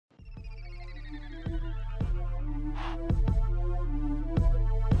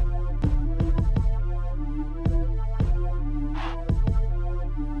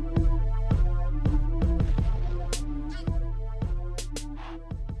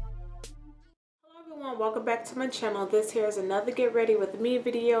welcome back to my channel. This here is another get ready with me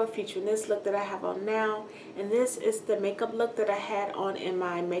video featuring this look that I have on now, and this is the makeup look that I had on in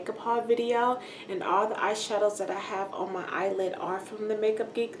my makeup haul video, and all the eyeshadows that I have on my eyelid are from the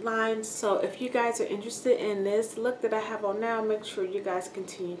MakeUp Geek line. So if you guys are interested in this look that I have on now, make sure you guys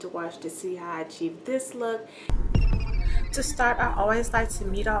continue to watch to see how I achieve this look. To start, I always like to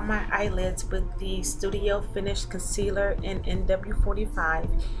meet out my eyelids with the Studio Finish Concealer in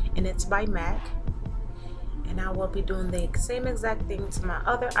NW45, and it's by MAC. And I will be doing the same exact thing to my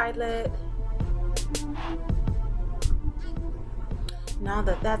other eyelid. Now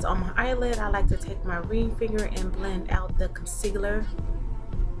that that's on my eyelid, I like to take my ring finger and blend out the concealer.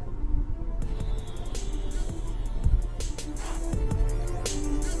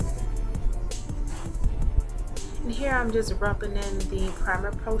 And here I'm just rubbing in the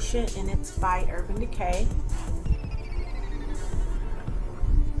primer potion, and it's by Decay.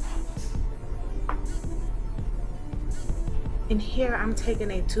 And here I'm taking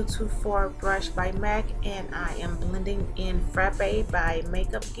a 224 brush by MAC, and I am blending in Frappe by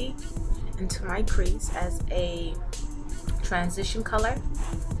MakeUp Geek into my crease as a transition color.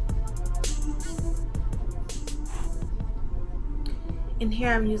 And here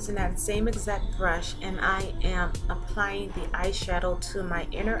I'm using that same exact brush, and I am applying the eyeshadow to my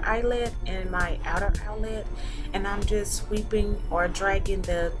inner eyelid and my outer eyelid, and I'm just sweeping or dragging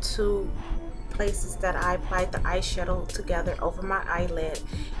the two places that I applied the eyeshadow together over my eyelid,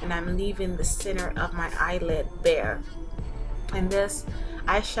 and I'm leaving the center of my eyelid bare. And this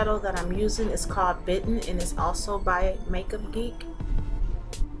eyeshadow that I'm using is called Bitten, and it's also by MakeUp Geek.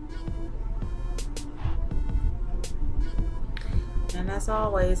 And as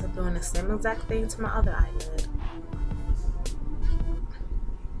always, I'm doing the same exact thing to my other eyelid.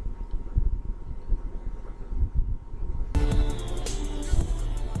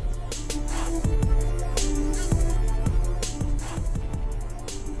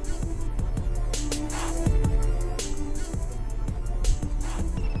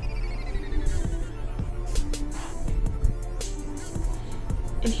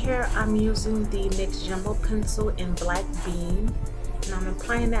 And here I'm using the NYX Jumbo Pencil in Black Bean, and I'm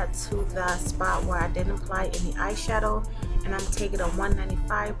applying that to the spot where I didn't apply any eyeshadow, and I'm taking a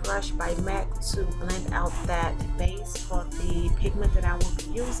 195 brush by MAC to blend out that base for the pigment that I will be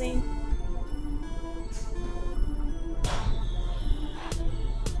using.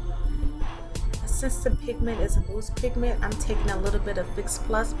 Since the pigment is a loose pigment, I'm taking a little bit of Fix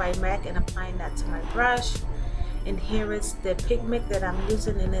Plus by MAC and applying that to my brush. And here is the pigment that I'm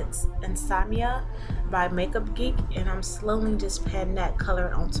using, and it's Insomnia by MakeUp Geek, and I'm slowly just patting that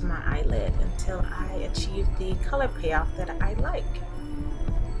color onto my eyelid until I achieve the color payoff that I like.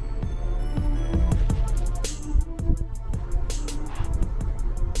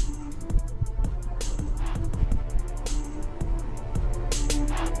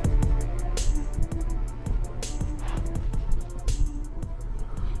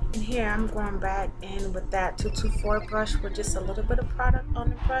 Here I'm going back in with that 224 brush with just a little bit of product on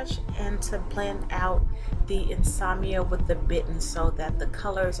the brush, and to blend out the Insomnia with the Bitten so that the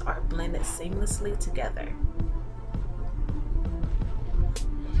colors are blended seamlessly together.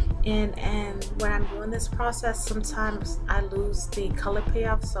 And when I'm doing this process, sometimes I lose the color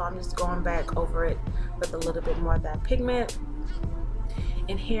payoff, so I'm just going back over it with a little bit more of that pigment.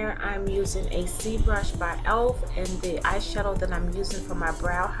 And here I'm using a C brush by e.l.f., and the eyeshadow that I'm using for my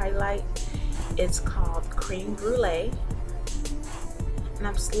brow highlight is called Crème Brule. And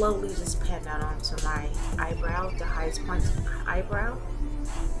I'm slowly just patting that onto my eyebrow, the highest point of my eyebrow.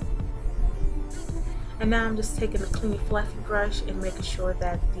 And now I'm just taking a clean fluffy brush and making sure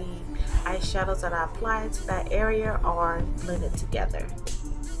that the eyeshadows that I apply to that area are blended together.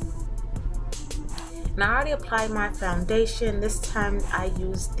 And I already applied my foundation. This time I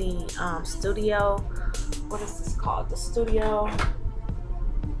used the Studio, what is this called? The Studio,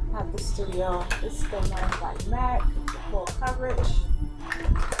 not the Studio, it's the one by MAC, full coverage.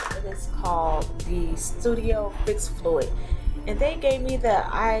 It is called the Studio Fix Fluid. And they gave me the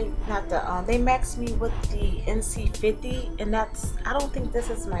they maxed me with the NC50, and that's, I don't think this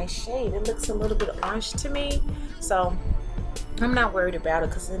is my shade. It looks a little bit orange to me, so I'm not worried about it,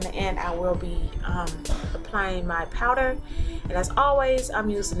 because in the end I will be applying my powder. And as always,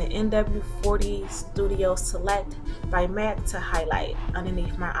 I'm using the NW40 Studio Select by MAC to highlight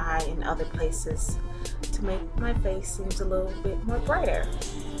underneath my eye and other places to make my face seem a little bit more brighter.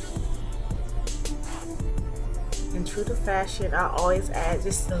 And true to fashion, I always add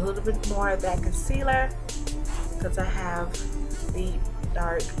just a little bit more of that concealer, because I have the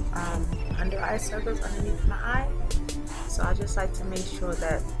dark under eye circles underneath my eye. So I just like to make sure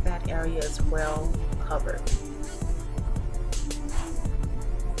that that area is well covered.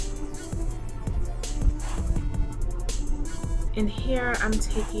 And here I'm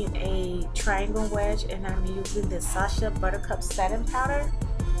taking a triangle wedge and I'm using the Sacha Buttercup setting powder.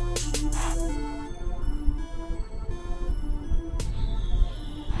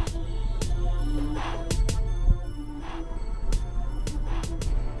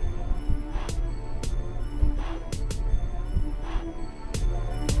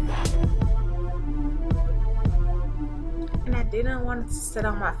 And I didn't want it to sit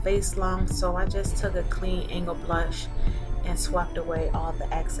on my face long, so I just took a clean angle blush and swept away all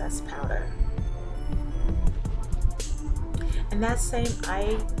the excess powder. And that same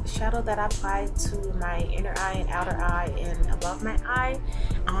eyeshadow that I applied to my inner eye and outer eye and above my eye,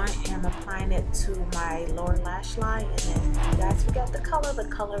 I am applying it to my lower lash line. And then if you guys forgot the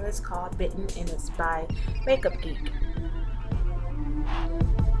color is called Bitten and it's by MakeUp Geek.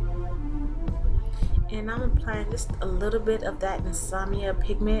 And I'm applying just a little bit of that Insomnia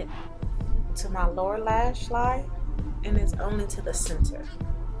pigment to my lower lash line. And it's only to the center.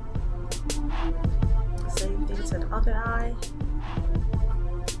 Same thing to the other eye.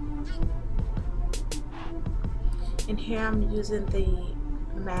 And here I'm using the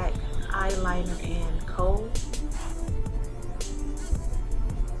MAC Eyeliner Kohl.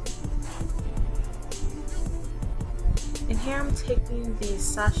 And here I'm taking the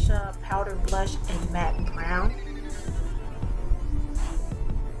Sacha powder blush in matte brown.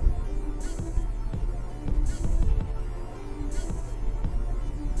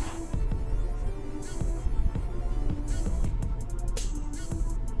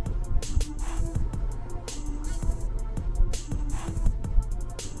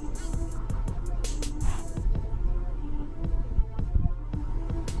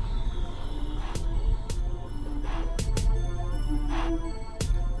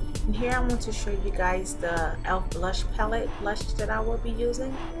 And here I want to show you guys the e.l.f. blush palette blush that I will be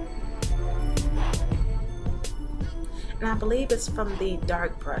using. And I believe it's from the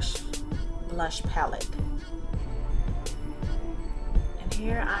Dark blush palette. And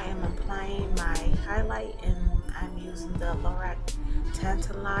here I am applying my highlight and I'm using the Lorac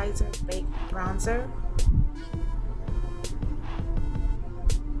Tantalizer Baked Bronzer.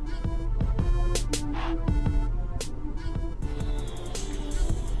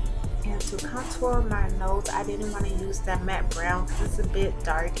 To contour my nose, I didn't want to use that matte brown because it's a bit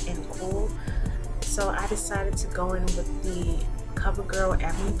dark and cool, so I decided to go in with the CoverGirl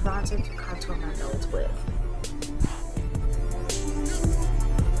Ebony bronzer to contour my nose with.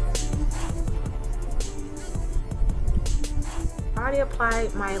 I already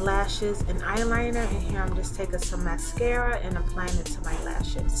applied my lashes and eyeliner, and here I'm just taking some mascara and applying it to my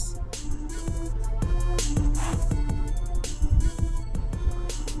lashes.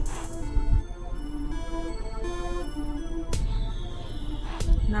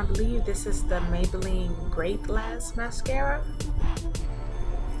 And I believe this is the Maybelline Great Lash Mascara.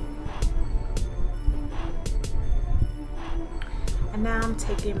 And now I'm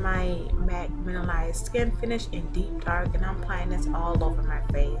taking my MAC Mineralized Skin Finish in Deep Dark and I'm applying this all over my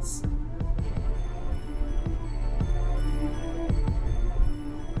face.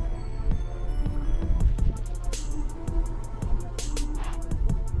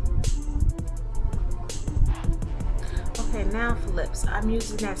 Okay, now for lips. I'm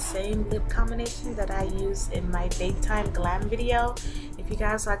using that same lip combination that I used in my daytime glam video. If you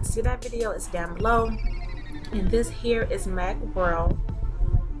guys like to see that video, it's down below. And this here is MAC Whirl.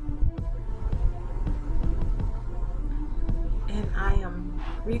 And I am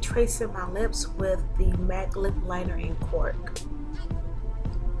retracing my lips with the MAC Lip Liner in Cork.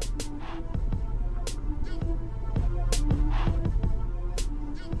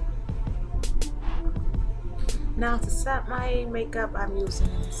 Now to set my makeup, I'm using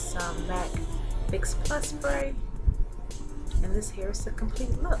some MAC Fix Plus Spray. And this here is the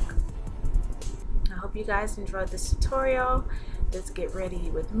complete look. I hope you guys enjoyed this tutorial. Let's get ready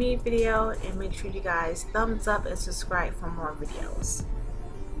with me video, and make sure you guys thumbs up and subscribe for more videos.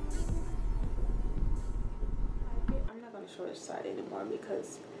 I'm not going to show this side anymore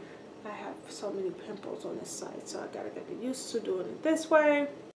because I have so many pimples on this side, so I gotta get used to doing it this way.